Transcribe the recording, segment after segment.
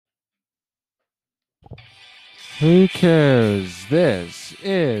Who cares? This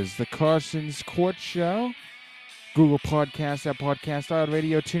is the Carson's Court Show. Google Podcast app, Podcast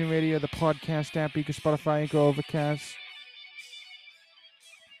Radio, TuneIn Radio, the Podcast app, Beacon, Spotify, Anchor, Overcast.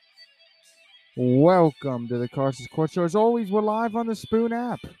 Welcome to the Carson's Court Show. As always, we're live on the Spoon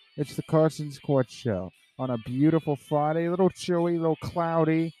app. It's the Carson's Court Show on a beautiful Friday, a little chilly, a little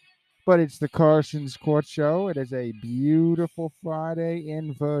cloudy, but it's the Carson's Court Show. It is a beautiful Friday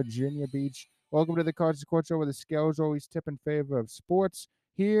in Virginia Beach. Welcome to the Carson's Court Show, where the scales always tip in favor of sports.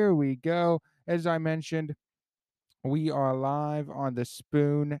 Here we go. As I mentioned, we are live on the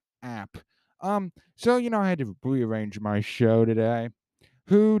Spoon app. So I had to rearrange my show today.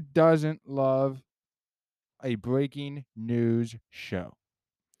 Who doesn't love a breaking news show?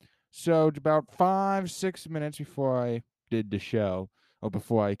 So it's about 5-6 minutes before I did the show, or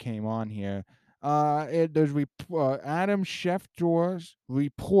before I came on here, Adam Schefter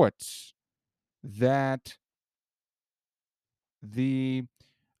reports that the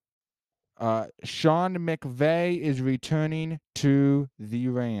Sean McVay is returning to the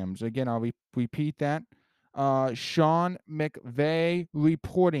Rams. Again, I'll repeat that. Sean McVay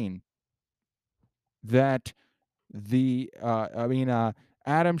reporting that Adam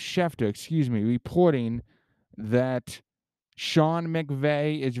Schefter, reporting that Sean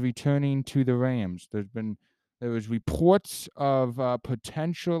McVay is returning to the Rams. There was reports of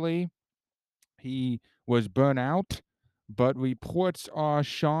potentially he was burnt out, but reports are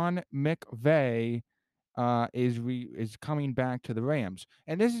Sean McVay is coming back to the Rams.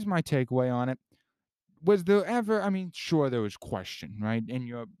 And this is my takeaway on it. Was there ever? I mean, sure, there was question, right?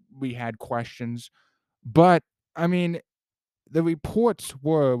 And we had questions, but I mean, the reports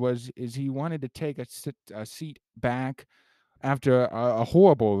is he wanted to take a seat back after a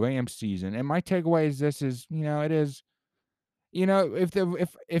horrible Rams season. And my takeaway is this: is it is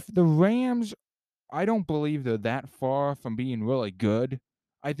if the Rams, I don't believe they're that far from being really good.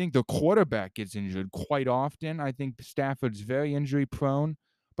 I think the quarterback gets injured quite often. I think Stafford's very injury prone,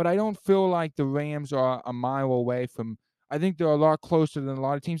 but I don't feel like the Rams are a mile away from. I think they're a lot closer than a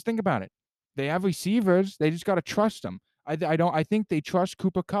lot of teams. Think about it. They have receivers. They just got to trust them. I don't. I think they trust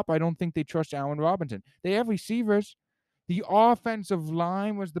Cooper Kupp. I don't think they trust Allen Robinson. They have receivers. The offensive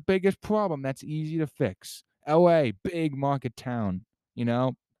line was the biggest problem. That's easy to fix. LA, big market town. You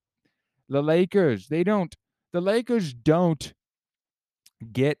know, the Lakers, the Lakers don't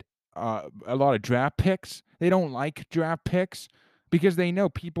get a lot of draft picks. They don't like draft picks because they know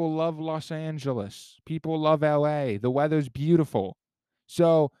people love Los Angeles. People love LA. The weather's beautiful.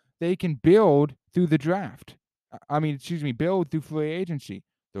 So they can build through the draft. Build through free agency.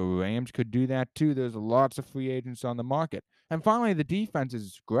 The Rams could do that too. There's lots of free agents on the market. And finally, the defense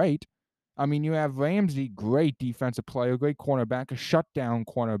is great. I mean, you have Ramsey, great defensive player, great cornerback, a shutdown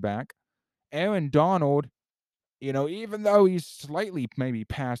cornerback. Aaron Donald, even though he's slightly maybe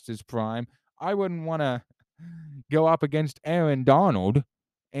past his prime, I wouldn't want to go up against Aaron Donald.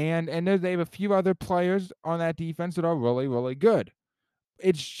 And they have a few other players on that defense that are really, really good.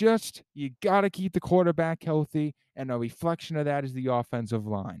 It's just you got to keep the quarterback healthy, and a reflection of that is the offensive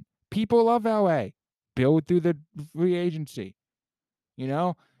line. People love LA. Build through the free agency.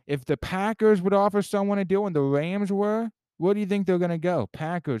 If the Packers would offer someone a deal and the Rams were, where do you think they're going to go?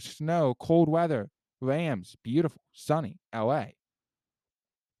 Packers, snow, cold weather. Rams, beautiful, sunny, LA.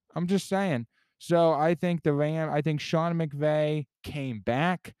 I'm just saying. So I think I think Sean McVay came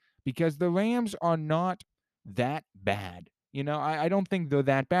back because the Rams are not that bad. I don't think they're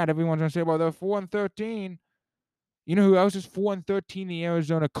that bad. Everyone's going to say, well, they're 4-13. You know who else is 4-13? The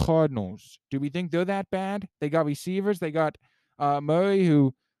Arizona Cardinals. Do we think they're that bad? They got receivers. They got Murray,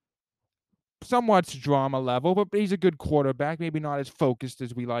 who somewhat drama level, but he's a good quarterback. Maybe not as focused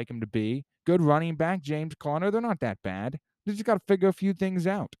as we like him to be. Good running back, James Conner. They're not that bad. They just got to figure a few things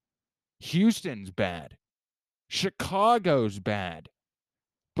out. Houston's bad. Chicago's bad.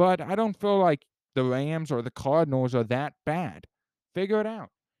 But I don't feel like the Rams or the Cardinals are that bad. Figure it out.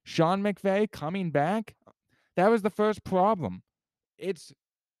 Sean McVay coming back, that was the first problem.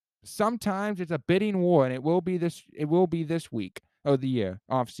 Sometimes it's a bidding war, and it will be this week of the year,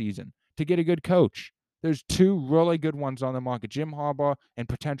 off season, to get a good coach. There's two really good ones on the market, Jim Harbaugh and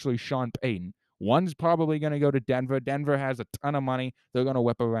potentially Sean Payton. One's probably going to go to Denver. Denver has a ton of money. They're going to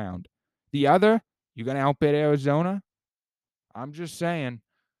whip around. The other, you're going to outbid Arizona? I'm just saying,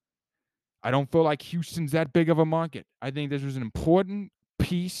 I don't feel like Houston's that big of a market. I think this was an important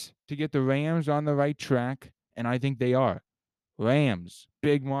piece to get the Rams on the right track, and I think they are. Rams,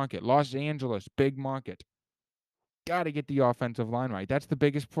 big market. Los Angeles, big market. Got to get the offensive line right. That's the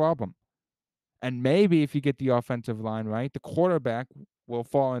biggest problem. And maybe if you get the offensive line right, the quarterback will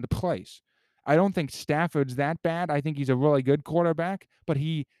fall into place. I don't think Stafford's that bad. I think he's a really good quarterback, but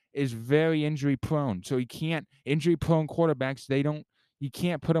he is very injury prone. So he can't injury prone quarterbacks, they don't you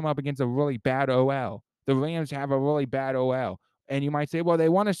can't put him up against a really bad OL. The Rams have a really bad OL. And you might say, well, they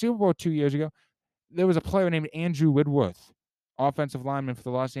won a Super Bowl 2 years ago. There was a player named Andrew Whitworth, offensive lineman for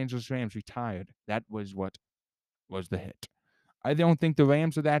the Los Angeles Rams, retired. That was what was the hit. I don't think the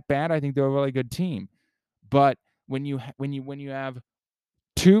Rams are that bad. I think they're a really good team. But when you have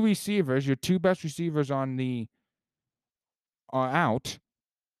two receivers, your two best receivers on the are out,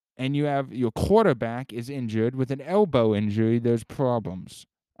 and you have your quarterback is injured with an elbow injury, there's problems.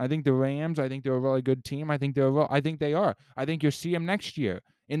 I think the Rams, I think they're a really good team. I think they are. I think you'll see them next year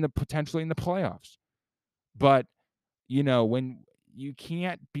in the potentially in the playoffs. But when you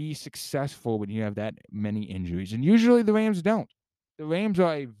can't be successful when you have that many injuries, and usually the Rams don't. The Rams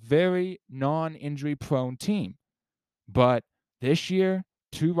are a very non-injury prone team. But this year,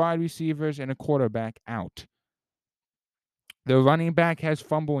 two wide receivers and a quarterback out. Their running back has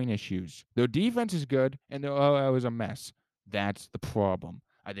fumbling issues. Their defense is good, and their OL is a mess. That's the problem.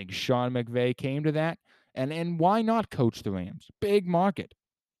 I think Sean McVay came to that, and why not coach the Rams? Big market,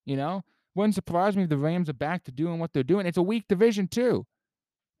 you know. Wouldn't surprise me if the Rams are back to doing what they're doing. It's a weak division too.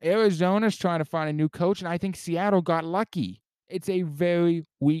 Arizona's trying to find a new coach, and I think Seattle got lucky. It's a very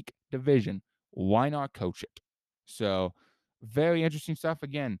weak division. Why not coach it? So, very interesting stuff.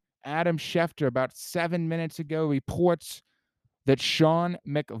 Again, Adam Schefter, about 7 minutes ago, reports that Sean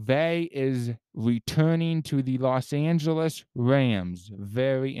McVay is returning to the Los Angeles Rams.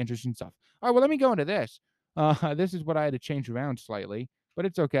 Very interesting stuff. All right, well, let me go into this. This is what I had to change around slightly, but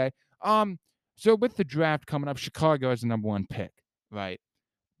it's okay. So with the draft coming up, Chicago has the number one pick, right?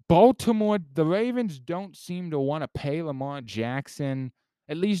 Baltimore, the Ravens don't seem to want to pay Lamar Jackson,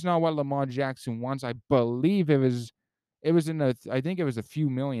 at least not what Lamar Jackson wants. I believe it was in a I think it was a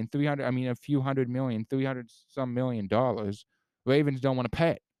few million, 300, I mean a few hundred million, 300 some million dollars. Ravens don't want to pay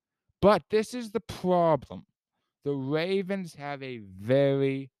it. But this is the problem. The Ravens have a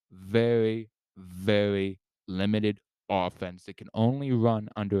very, very, very limited offense that can only run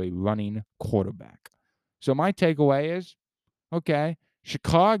under a running quarterback. So my takeaway is, okay,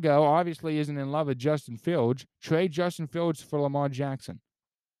 Chicago obviously isn't in love with Justin Fields. Trade Justin Fields for Lamar Jackson.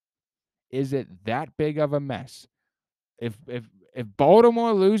 Is it that big of a mess? If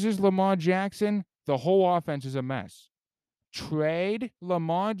Baltimore loses Lamar Jackson, the whole offense is a mess. Trade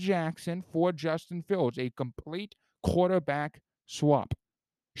Lamar Jackson for Justin Fields, a complete quarterback swap.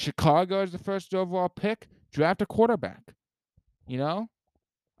 Chicago is the first overall pick. Draft a quarterback. You know,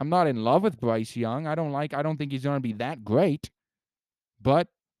 I'm not in love with Bryce Young. I don't think he's going to be that great. But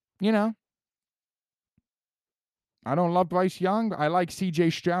you know, I don't love Bryce Young. I like C.J.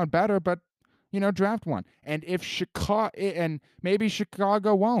 Stroud better. But draft one. And if Chicago and maybe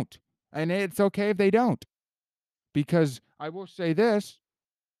Chicago won't, and it's okay if they don't, because I will say this: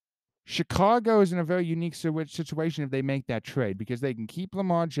 Chicago is in a very unique situation if they make that trade because they can keep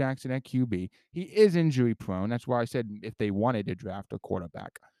Lamar Jackson at QB. He is injury prone. That's why I said if they wanted to draft a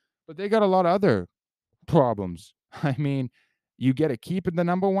quarterback. But they got a lot of other problems. I mean, you get to keep the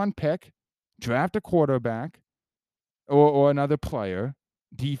number one pick, draft a quarterback or another player,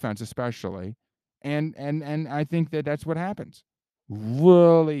 defense especially. And I think that's what happens.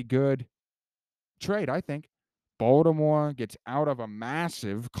 Really good trade, I think. Baltimore gets out of a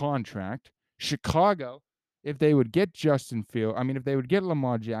massive contract. Chicago, if they would get if they would get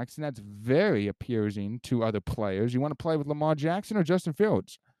Lamar Jackson, that's very appeasing to other players. You want to play with Lamar Jackson or Justin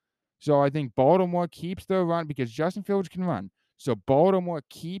Fields? So I think Baltimore keeps their run because Justin Fields can run. So Baltimore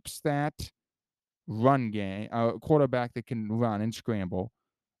keeps that run game, quarterback that can run and scramble.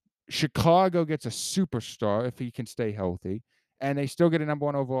 Chicago gets a superstar if he can stay healthy, and they still get a number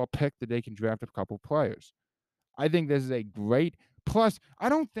one overall pick that they can draft a couple players. I think this is a great plus. I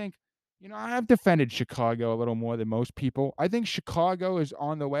don't think, I have defended Chicago a little more than most people. I think Chicago is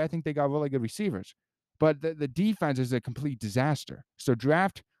on the way. I think they got really good receivers, but the defense is a complete disaster. So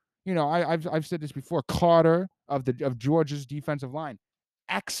draft, I've said this before. Carter of Georgia's defensive line,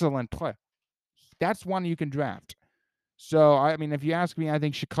 excellent play. That's one you can draft. So I mean, if you ask me, I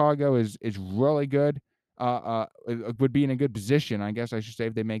think Chicago is really good. Would be in a good position, I guess I should say,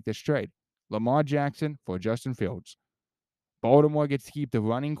 if they make this trade. Lamar Jackson for Justin Fields. Baltimore gets to keep the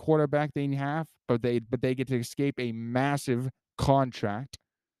running quarterback they have, but they get to escape a massive contract.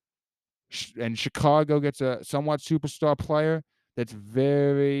 And Chicago gets a somewhat superstar player that's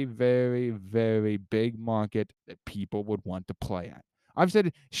very, very, very big market that people would want to play at. I've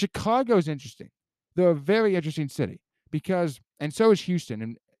said Chicago's interesting. They're a very interesting city because, and so is Houston.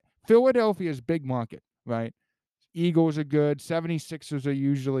 And Philadelphia's big market, right? Eagles are good. 76ers are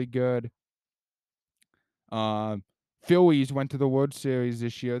usually good. Um, Phillies went to the World Series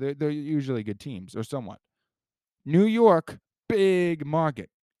this year. They're usually good teams, or somewhat. New York, big market.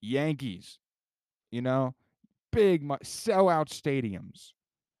 Yankees, you know, sellout stadiums.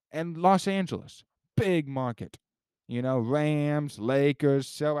 And Los Angeles, big market. Rams, Lakers,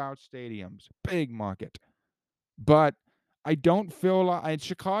 sellout stadiums, big market. But I don't feel like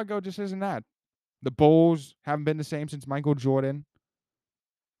Chicago just isn't that. The Bulls haven't been the same since Michael Jordan.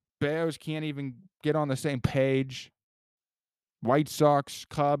 Bears can't even get on the same page. White Sox,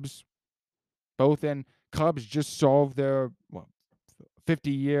 Cubs, both in. Cubs just solved their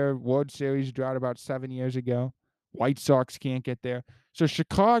 50-year World Series drought about 7 years ago. White Sox can't get there. So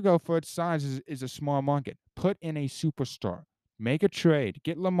Chicago, for its size, is a small market. Put in a superstar. Make a trade.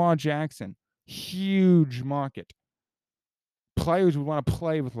 Get Lamar Jackson. Huge market. Players would want to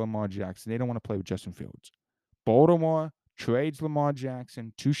play with Lamar Jackson. They don't want to play with Justin Fields. Baltimore trades Lamar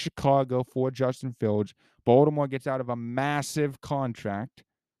Jackson to Chicago for Justin Fields. Baltimore gets out of a massive contract,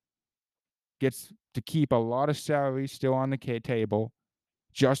 gets to keep a lot of salary still on the table.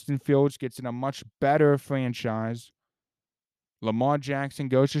 Justin Fields gets in a much better franchise. Lamar Jackson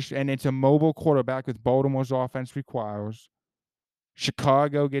goes to, and it's a mobile quarterback with Baltimore's offense requires.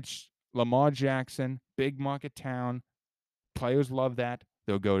 Chicago gets Lamar Jackson, big market town. Players love that.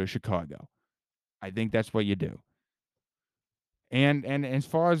 They'll go to Chicago. I think that's what you do. And as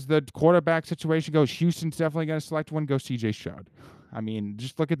far as the quarterback situation goes, Houston's definitely going to select one. Go C.J. Stroud. I mean,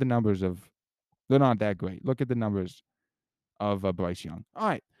 just look at the numbers of. They're not that great. Look at the numbers of Bryce Young. All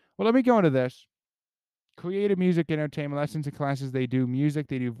right. Well, let me go into this. Creative music entertainment lessons and classes. They do music.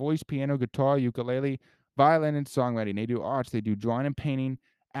 They do voice, piano, guitar, ukulele, violin, and songwriting. They do arts. They do drawing and painting,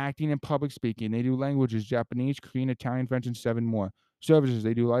 acting and public speaking. They do languages: Japanese, Korean, Italian, French, and 7 more. Services.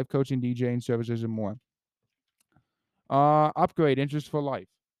 They do life coaching, DJing services, and more. Upgrade interest for life.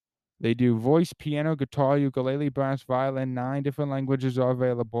 They do voice, piano, guitar, ukulele, brass, violin. 9 different languages are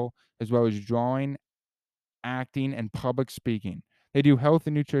available, as well as drawing, acting, and public speaking. They do health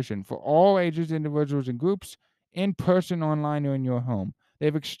and nutrition for all ages, individuals, and groups, in person, online, or in your home. They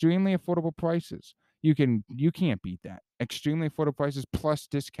have extremely affordable prices. You can't beat that. Extremely affordable prices plus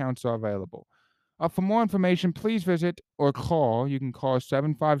discounts are available. For more information, please visit or call. You can call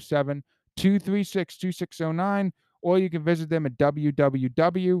 757-236-2609, or you can visit them at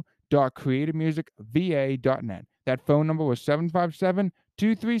www.creativemusicva.net. That phone number was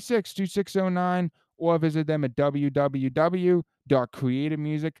 757-236-2609, or visit them at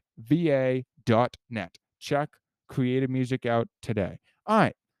www.creativemusicva.net. Check Creative Music out today. All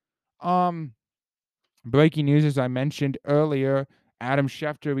right. Breaking news, as I mentioned earlier, Adam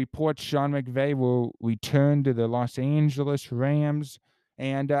Schefter reports Sean McVay will return to the Los Angeles Rams.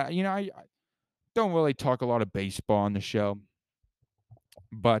 And, I don't really talk a lot of baseball on the show,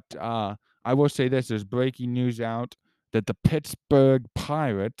 but I will say this. There's breaking news out that the Pittsburgh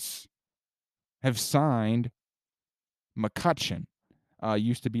Pirates have signed McCutchen.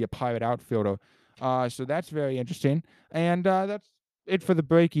 Used to be a Pirate outfielder. So that's very interesting. And that's it for the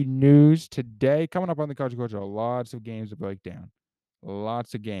breaking news today. Coming up on the College Culture, lots of games to break down.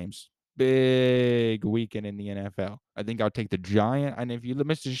 Lots of games. Big weekend in the NFL. I think I'll take the Giant. And if you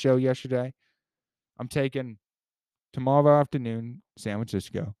missed the show yesterday, I'm taking tomorrow afternoon, San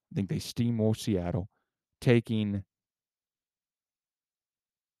Francisco. I think they steamroll Seattle. Taking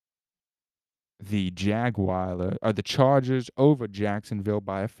the the Chargers over Jacksonville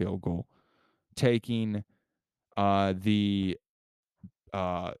by a field goal. Taking and this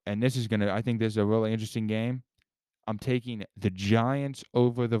is I think this is a really interesting game. I'm taking the Giants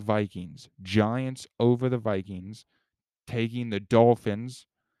over the Vikings. Giants over the Vikings. Taking the Dolphins,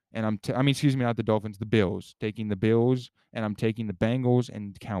 and excuse me, not the Dolphins, the Bills. Taking the Bills, and I'm taking the Bengals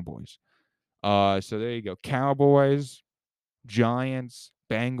and Cowboys. So there you go. Cowboys, Giants,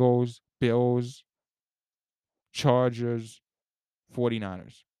 Bengals, Bills, Chargers,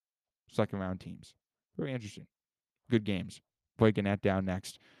 49ers. Second round teams. Very interesting. Good games. Breaking that down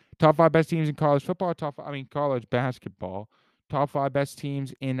next. Top 5 best teams in college football, college basketball. Top 5 best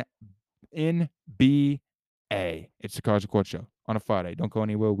teams in NBA. It's the College Court Show on a Friday. Don't go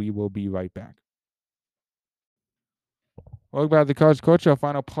anywhere. We will be right back. Welcome back to the College Court Show,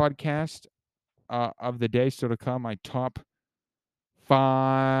 final podcast of the day. Still to come, my top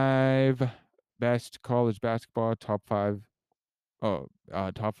 5 best college basketball, top 5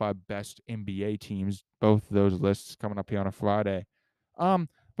 best NBA teams. Both of those lists coming up here on a Friday. But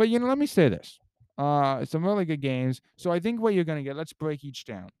let me say this. Some really good games. So I think what you're gonna get, let's break each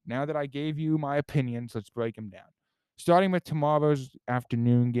down. Now that I gave you my opinions, let's break them down. Starting with tomorrow's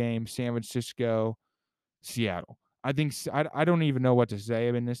afternoon game, San Francisco, Seattle. I think I don't even know what to say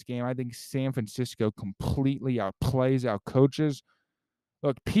in this game. I think San Francisco completely outplays, outcoaches.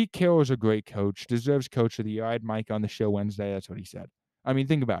 Look, Pete Carroll is a great coach, deserves Coach of the Year. I had Mike on the show Wednesday. That's what he said. I mean,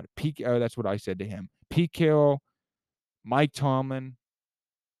 think about it. That's what I said to him. Pete Carroll, Mike Tomlin,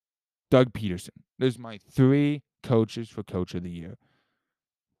 Doug Peterson. There's my three coaches for Coach of the Year.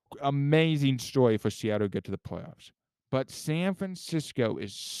 Amazing story for Seattle to get to the playoffs. But San Francisco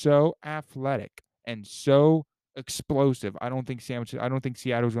is so athletic and so explosive. I don't think Seattle's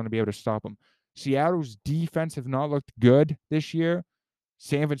going to be able to stop them. Seattle's defense have not looked good this year.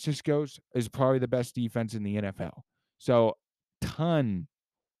 San Francisco's is probably the best defense in the NFL. So, ton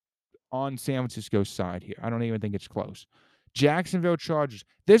on San Francisco's side here. I don't even think it's close. Jacksonville Chargers.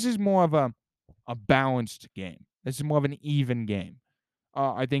 This is more of a balanced game. This is more of an even game.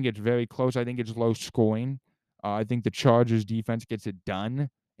 I think it's very close. I think it's low scoring. I think the Chargers defense gets it done,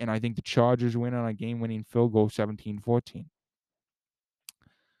 and I think the Chargers win on a game-winning field goal 17-14.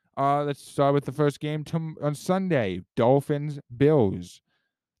 Let's start with the first game on Sunday, Dolphins, Bills.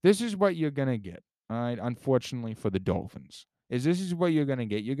 This is what you're going to get, all right, unfortunately for the Dolphins. This is what you're going to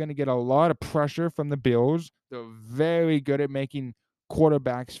get. You're going to get a lot of pressure from the Bills. They're very good at making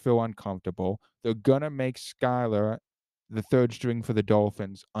quarterbacks feel uncomfortable. They're going to make Skyler, the third string for the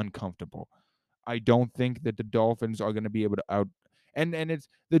Dolphins, uncomfortable. I don't think that the Dolphins are going to be able to and it's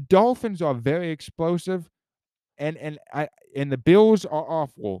the Dolphins are very explosive, and the Bills are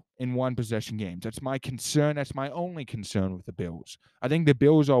awful in one possession games. That's my concern. That's my only concern with the Bills. I think the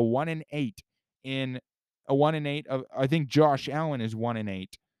Bills are 1-8 in a 1-8 of. I think Josh Allen is 1-8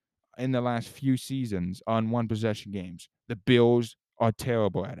 in the last few seasons on one possession games. The Bills are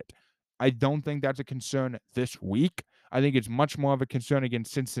terrible at it. I don't think that's a concern this week. I think it's much more of a concern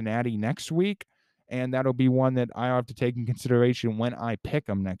against Cincinnati next week, and that'll be one that I have to take in consideration when I pick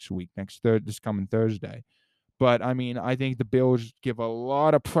them next week, this coming Thursday. But I mean, I think the Bills give a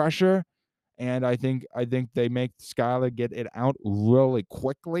lot of pressure, and I think they make Skyler get it out really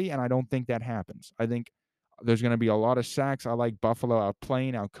quickly, and I don't think that happens. I think there's going to be a lot of sacks. I like Buffalo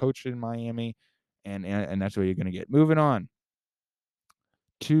outplaying, outcoached in Miami, and that's what you're going to get. Moving on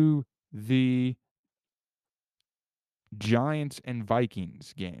to the Giants and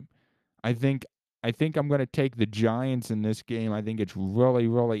Vikings game. I think I think I'm going to take the Giants in this game. I think it's really,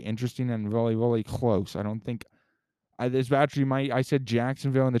 really interesting and really, really close. I don't think this actually I said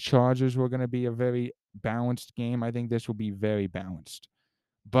Jacksonville and the Chargers were going to be a very balanced game. I think this will be very balanced.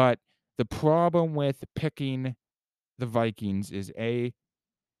 But the problem with picking the Vikings is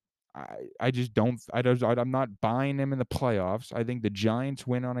I just don't I'm not buying them in the playoffs. I think the Giants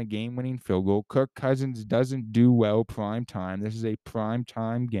win on a game-winning field goal. Kirk Cousins doesn't do well prime time. This is a prime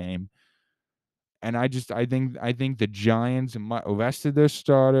time game. And I think the Giants rested their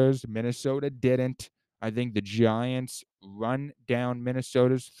starters. Minnesota didn't. I think the Giants run down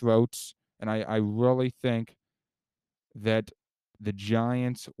Minnesota's throats, and I really think that the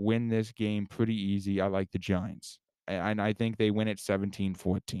Giants win this game pretty easy. I like the Giants, and I think they win it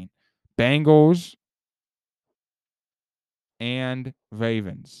 17-14. Bengals and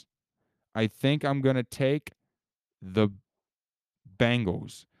Ravens. I think I'm gonna take the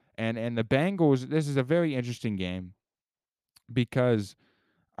Bengals, and the Bengals. This is a very interesting game because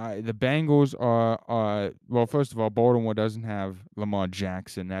the Bengals are well. First of all, Baltimore doesn't have Lamar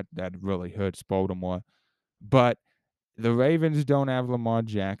Jackson. That really hurts Baltimore. But the Ravens don't have Lamar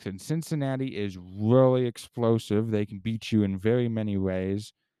Jackson. Cincinnati is really explosive. They can beat you in very many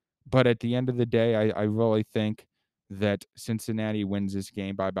ways. But at the end of the day, I really think that Cincinnati wins this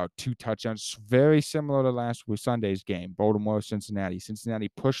game by about 2 touchdowns. Very similar to last Sunday's game, Baltimore Cincinnati. Cincinnati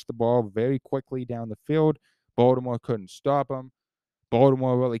pushed the ball very quickly down the field. Baltimore couldn't stop them.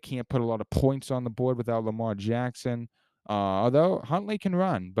 Baltimore really can't put a lot of points on the board without Lamar Jackson. Although Huntley can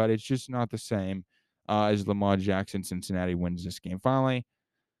run, but it's just not the same as Lamar Jackson. Cincinnati wins this game. Finally,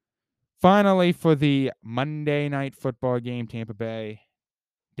 for the Monday night football game, Tampa Bay,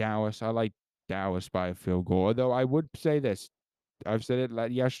 Dallas. I like Dallas by a field goal. Although I would say this, I've said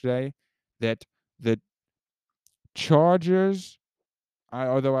it yesterday, that the Chargers,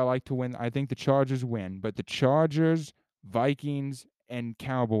 although I like to win, I think the Chargers win, but the Chargers, Vikings, and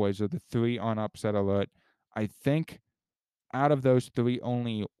Cowboys are the three on upset alert. I think out of those three,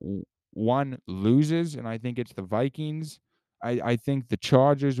 only one loses, and I think it's the Vikings. I think the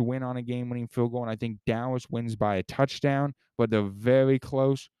Chargers win on a game-winning field goal, and I think Dallas wins by a touchdown, but they're very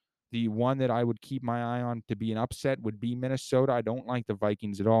close. The one that I would keep my eye on to be an upset would be Minnesota. I don't like the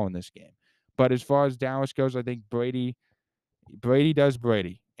Vikings at all in this game. But as far as Dallas goes, I think Brady does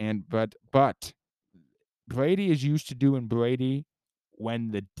Brady. But Brady is used to doing Brady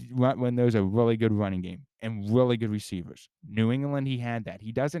when there's a really good running game. and really good receivers. New England, he had that.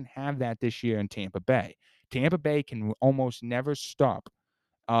 He doesn't have that this year in Tampa Bay. Tampa Bay can almost never stop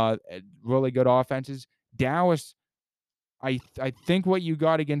really good offenses. Dallas, I think what you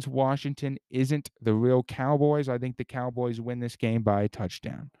got against Washington isn't the real Cowboys. I think the Cowboys win this game by a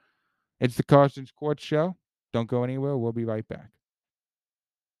touchdown. It's the Carson Sports Show. Don't go anywhere. We'll be right back.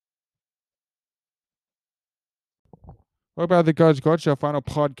 What about the Carson Sports Show? Final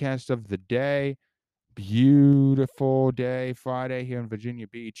podcast of the day. Beautiful day, Friday here in Virginia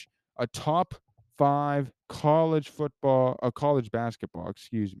Beach. A top 5 college football, college basketball,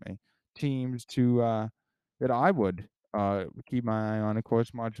 excuse me, teams to that I would keep my eye on. Of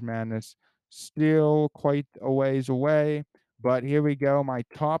course, March Madness still quite a ways away, but here we go. My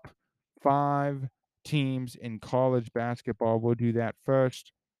top 5 teams in college basketball. We'll do that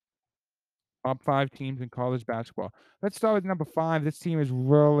first. Top 5 teams in college basketball. Let's start with number 5. This team is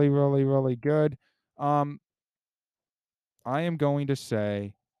really, really, really good. Um, I am going to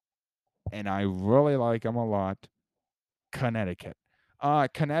say, and I really like them a lot, Connecticut.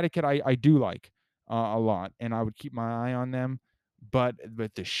 Connecticut, I do like a lot, and I would keep my eye on them. But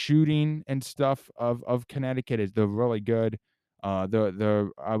the shooting and stuff of Connecticut is they're really good.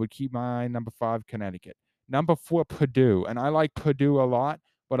 The I would keep my eye on number 5, Connecticut. Number 4, Purdue, and I like Purdue a lot,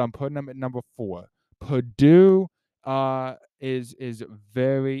 but I'm putting them at number 4. Purdue is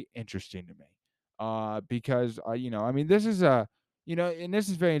very interesting to me because I mean this is a and this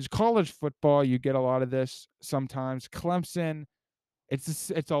is very it's college football. You get a lot of this sometimes. Clemson,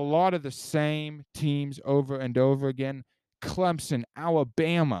 it's a lot of the same teams over and over again. Clemson,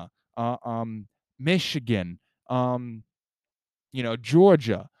 Alabama, Michigan, um,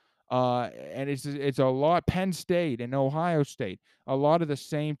 Georgia, and it's a lot. Penn State and Ohio State, a lot of the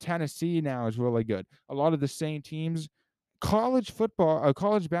same. Tennessee now is really good. A lot of the same teams. College football,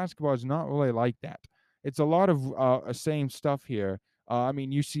 college basketball is not really like that. It's a lot of same stuff here. I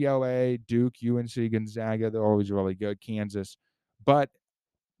mean, UCLA, Duke, UNC, Gonzaga, they're always really good. Kansas, but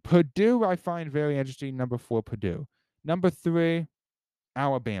Purdue, I find very interesting. Number 4, Purdue. Number 3,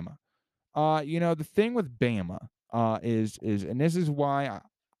 Alabama. The thing with Bama is, and this is why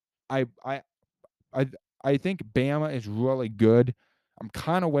I I I I think Bama is really good. I'm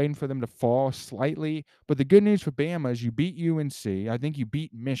kind of waiting for them to fall slightly, but the good news for Bama is you beat UNC. I think you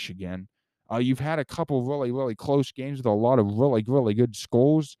beat Michigan. You've had a couple really really close games with a lot of really really good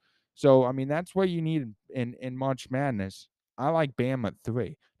schools. So I mean that's what you need in March Madness. I like Bama at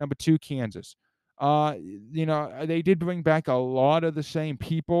 3. Number 2, Kansas. They did bring back a lot of the same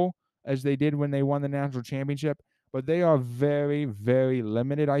people as they did when they won the national championship, but they are very very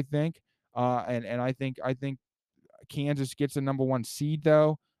limited. I think and I think Kansas gets the number 1 seed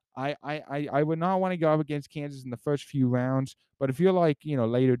though. I would not want to go up against Kansas in the first few rounds, but if you're like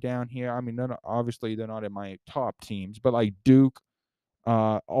later down here, I mean obviously they're not in my top teams, but like Duke,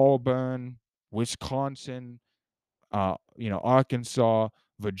 Auburn, Wisconsin, Arkansas,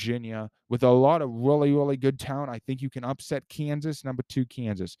 Virginia, with a lot of really, really good talent. I think you can upset Kansas. Number 2,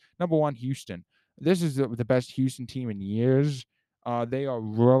 Kansas. Number 1, Houston. This is the best Houston team in years. They are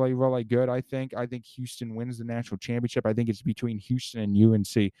really, really good. I think Houston wins the national championship. I think it's between Houston and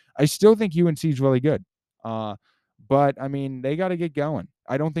UNC. I still think UNC is really good. Uh, but I mean, they got to get going.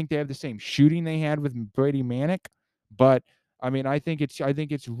 I don't think they have the same shooting they had with Brady Manic, but I mean, I think it's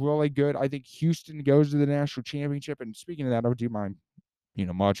really good. I think Houston goes to the national championship. And speaking of that, I'll do my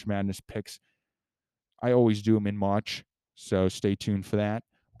March Madness picks. I always do them in March, so stay tuned for that.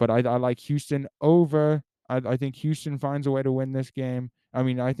 But I like Houston over. I think Houston finds a way to win this game. I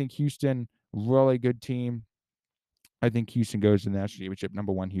mean, I think Houston really good team. I think Houston goes to the national championship.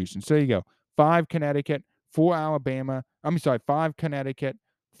 Number 1, Houston. So there you go. 5 Connecticut, 4 Alabama. I'm sorry, 5 Connecticut,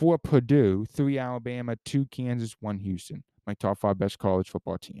 4 Purdue, 3 Alabama, 2 Kansas, 1 Houston. My top 5 best college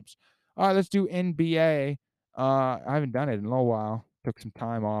football teams. All right, let's do NBA. I haven't done it in a little while. Took some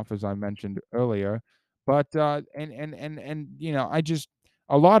time off, as I mentioned earlier. But and I just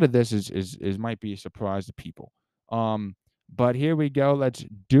a lot of this is might be a surprise to people. But here we go. Let's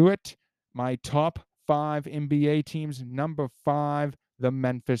do it. My top 5 NBA teams. Number 5, the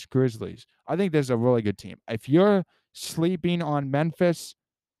Memphis Grizzlies. I think this is a really good team. If you're sleeping on Memphis,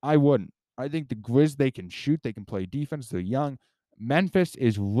 I wouldn't. I think the Grizz, they can shoot, they can play defense, they're young. Memphis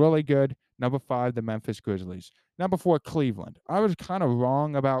is really good. Number 5, the Memphis Grizzlies. Number 4, Cleveland. I was kind of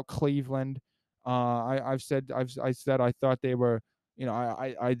wrong about Cleveland. I said I thought they were,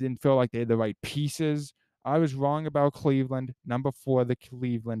 I didn't feel like they had the right pieces. I was wrong about Cleveland. Number 4, the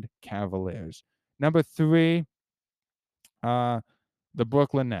Cleveland Cavaliers. Number 3, uh, the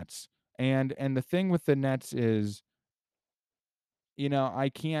Brooklyn Nets. And the thing with the Nets is, I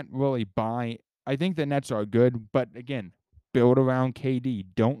can't really buy I think the Nets are good, but again, build around KD.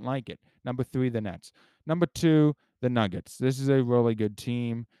 Don't like it. Number 3, the Nets. Number 2, the Nuggets. This is a really good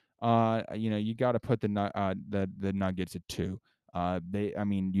team. You got to put the Nuggets at 2. I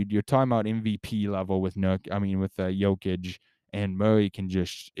mean, you're talking about MVP level with with Jokic, and Murray can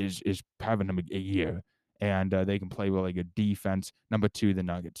just is having a year, and they can play really good defense. Number 2, the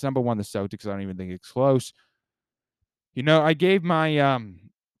Nuggets. Number 1, the Celtics. I don't even think it's close. I gave my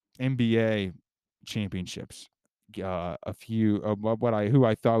NBA championships a few of what I who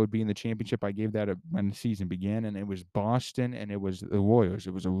I thought would be in the championship. I gave that when the season began, and it was Boston and it was the Warriors.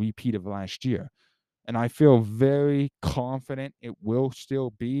 It was a repeat of last year, and I feel very confident it will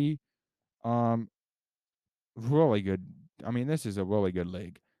still be um, really good. I mean, this is a really good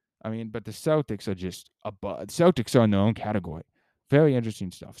league. I mean, but the Celtics are just above. Celtics are in their own category. Very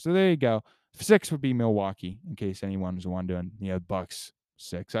interesting stuff. So there you go. 6 would be Milwaukee, in case anyone was wondering. Bucks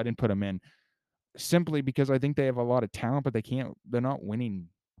 6. I didn't put them in simply because I think they have a lot of talent, but they're not winning.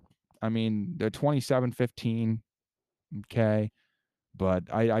 I mean, they're 27-15. Okay. But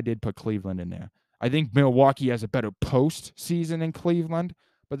I did put Cleveland in there. I think Milwaukee has a better postseason than Cleveland,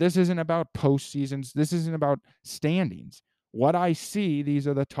 but this isn't about postseasons. This isn't about standings. What I see, these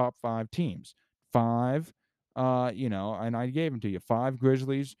are the top 5 teams. 5, and I gave them to you. 5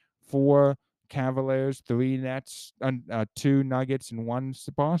 Grizzlies, 4 Cavaliers, 3 Nets, 2 Nuggets, and 1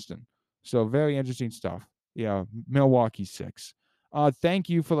 Boston. So very interesting stuff. Yeah, Milwaukee 6. Thank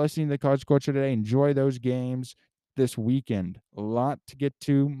you for listening to the College Culture today. Enjoy those games this weekend. A lot to get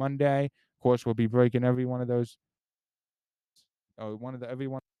to Monday. Of course, we'll be breaking every one of those. One of the every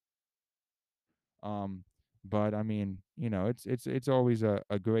one. Um, but I mean, it's always a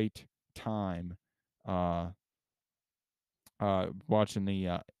great time, uh,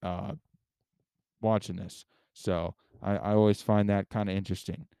 watching watching this. So I always find that kind of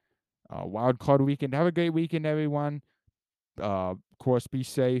interesting. Wild card weekend. Have a great weekend, everyone. Of course, be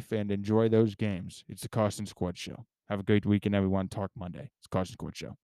safe and enjoy those games. It's the Carson Squad Show. Have a great weekend, everyone. Talk Monday. It's Carson Squad Show.